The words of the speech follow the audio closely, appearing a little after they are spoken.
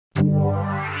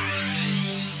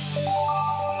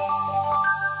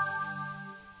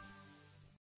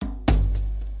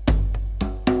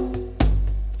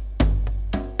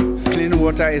Clean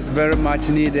water is very much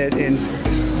needed in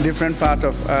different parts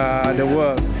of the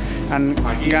world, and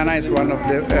Ghana is one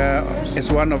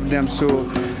of them. So,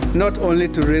 not only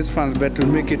to raise funds, but to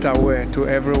make it aware to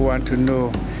everyone to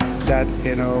know that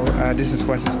this is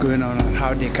what is going on and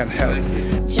how they can help.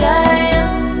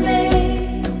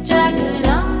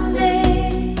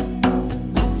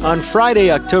 On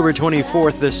Friday, October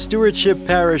 24th, the Stewardship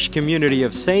Parish community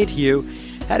of St. Hugh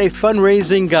had a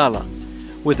fundraising gala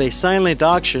with a silent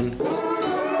auction,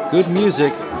 good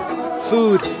music,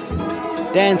 food,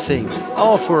 dancing,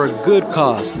 all for a good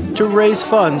cause to raise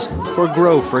funds for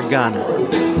Grow for Ghana.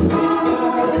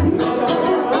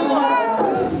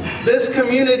 This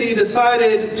community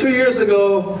decided 2 years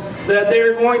ago that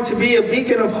they're going to be a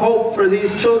beacon of hope for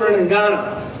these children in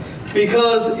Ghana,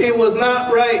 because it was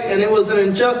not right and it was an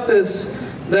injustice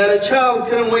that a child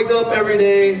couldn't wake up every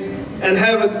day and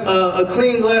have a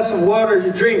clean glass of water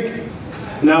to drink.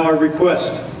 Now our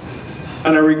request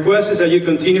is that you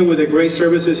continue with the great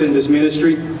services in this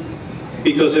ministry,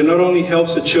 because it not only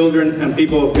helps the children and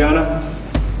people of Ghana,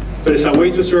 but it's a way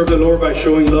to serve the Lord by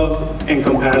showing love and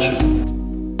compassion.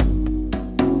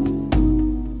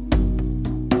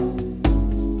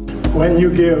 When you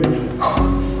give,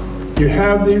 you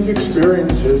have these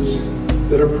experiences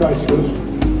that are priceless,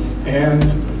 and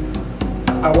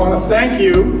I want to thank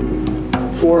you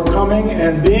for coming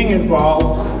and being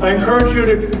involved. I encourage you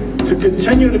to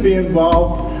continue to be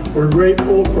involved. We're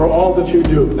grateful for all that you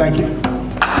do. Thank you.